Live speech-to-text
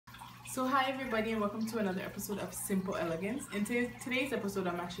So hi everybody and welcome to another episode of Simple Elegance. In today's episode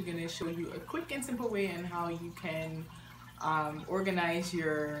I'm actually going to show you a quick and simple way on how you can organize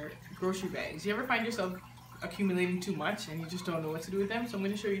your grocery bags. You ever find yourself accumulating too much and you just don't know what to do with them? So I'm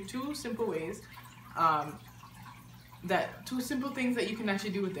going to show you two simple ways, two simple things that you can actually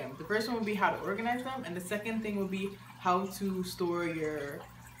do with them. The first one will be how to organize them, and the second thing will be how to store your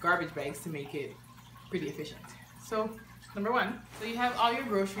garbage bags to make it pretty efficient. So number one, so you have all your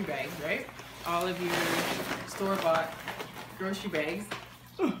grocery bags, right? All of your store-bought grocery bags,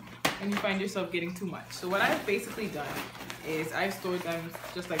 and you find yourself getting too much. So what I've basically done is I've stored them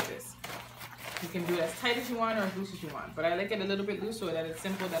just like this. You can do it as tight as you want or as loose as you want, but I like it a little bit loose so that it's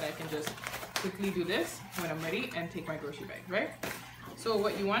simple that I can just quickly do this when I'm ready and take my grocery bag, right? So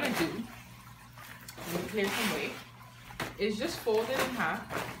what you want to do, when you clear some weight, is just fold it in half.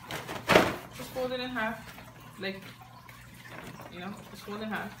 Just fold it in half, like, just fold it in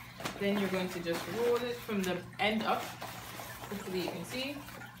half. Then you're going to just roll it from the end up. Hopefully you can see.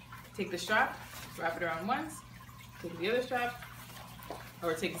 Take the strap, wrap it around once, take the other strap,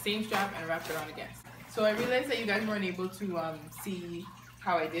 or take the same strap and wrap it around again. So I realized that you guys weren't able to see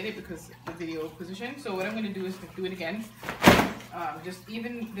how I did it because the video position. So what I'm going to do is do it again. Just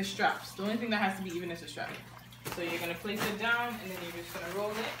even the straps. The only thing that has to be even is the strap. So you're going to place it down and then you're just going to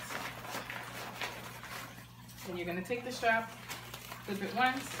roll it. Then you're going to take the strap, flip it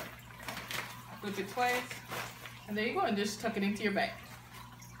once, flip it twice, and there you go, and just tuck it into your bag.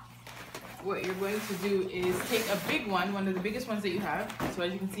 What you're going to do is take a big one of the biggest ones that you have. So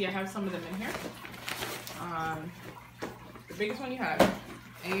as you can see, I have some of them in here. The biggest one you have,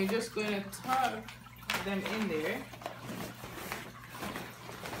 and you're just going to tuck them in there,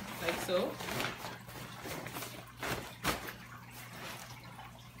 like so.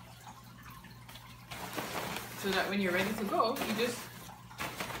 So that when you're ready to go, you just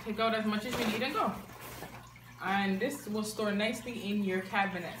take out as much as you need and go. And this will store nicely in your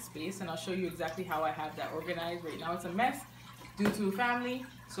cabinet space, and I'll show you exactly how I have that organized. Right now it's a mess due to family,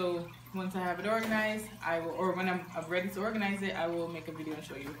 so once I have it organized, I will, or when I'm ready to organize it, I will make a video and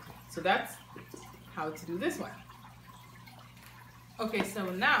show you. So that's how to do this one. Okay, so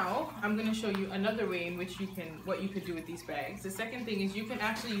now I'm going to show you another way in which what you could do with these bags. The second thing is you can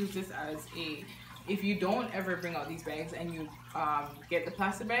actually use this as if you don't ever bring out these bags and you get the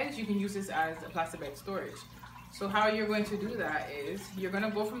plastic bags, you can use this as a plastic bag storage. So how you're going to do that is you're going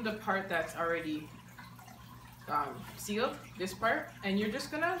to go from the part that's already sealed, this part, and you're just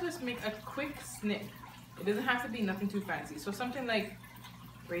going to make a quick snip. It doesn't have to be nothing too fancy. So something like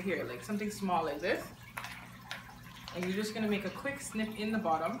right here, like something small like this. And you're just going to make a quick snip in the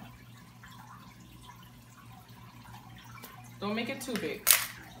bottom. Don't make it too big.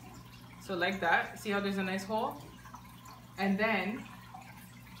 So like that, see how there's a nice hole? And then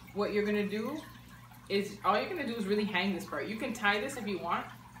what you're gonna do is, all you're gonna do is really hang this part. You can tie this if you want.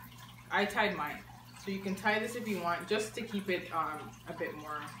 I tied mine. So you can tie this if you want, just to keep it a bit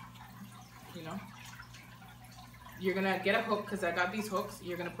more, You're gonna get a hook, because I got these hooks.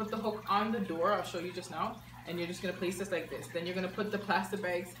 You're gonna put the hook on the door, I'll show you just now. And you're just gonna place this like this. Then you're gonna put the plastic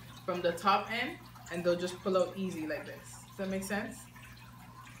bags from the top end, and they'll just pull out easy like this. Does that make sense?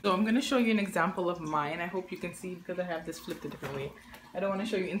 So I'm going to show you an example of mine. I hope you can see because I have this flipped a different way. I don't want to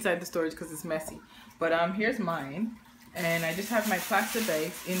show you inside the storage because it's messy. But here's mine. And I just have my plastic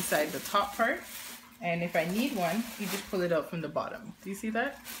bags inside the top part. And if I need one, you just pull it out from the bottom. Do you see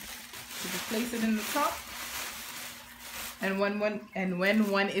that? You just place it in the top. And when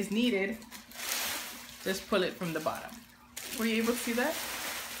one is needed, just pull it from the bottom. Were you able to see that?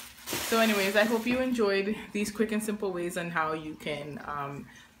 So anyways, I hope you enjoyed these quick and simple ways on how you can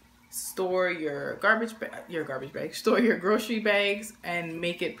store your store your grocery bags and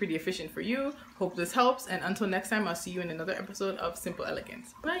make it pretty efficient for you. Hope this helps, and until next time, I'll see you in another episode of Simple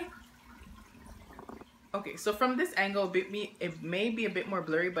Elegance. Bye. Okay, so from this angle, it may be a bit more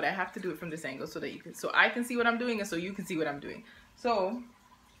blurry, but I have to do it from this angle so that I can see what I'm doing and so you can see what I'm doing. So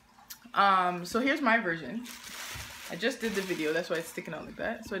so here's my version. I just did the video, that's why it's sticking out like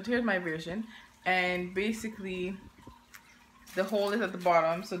that. So here's my version, and basically the hole is at the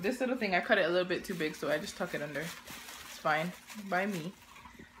bottom. So this little thing, I cut it a little bit too big, so I just tuck it under. It's fine by me.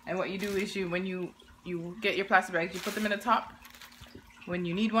 And what you do is when you get your plastic bags, you put them in the top. When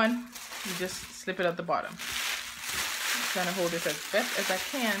you need one, you just slip it at the bottom. I'm trying to hold this as best as I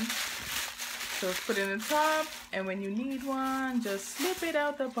can. So put it in the top, and when you need one, just slip it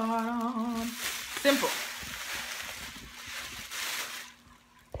out the bottom. Simple.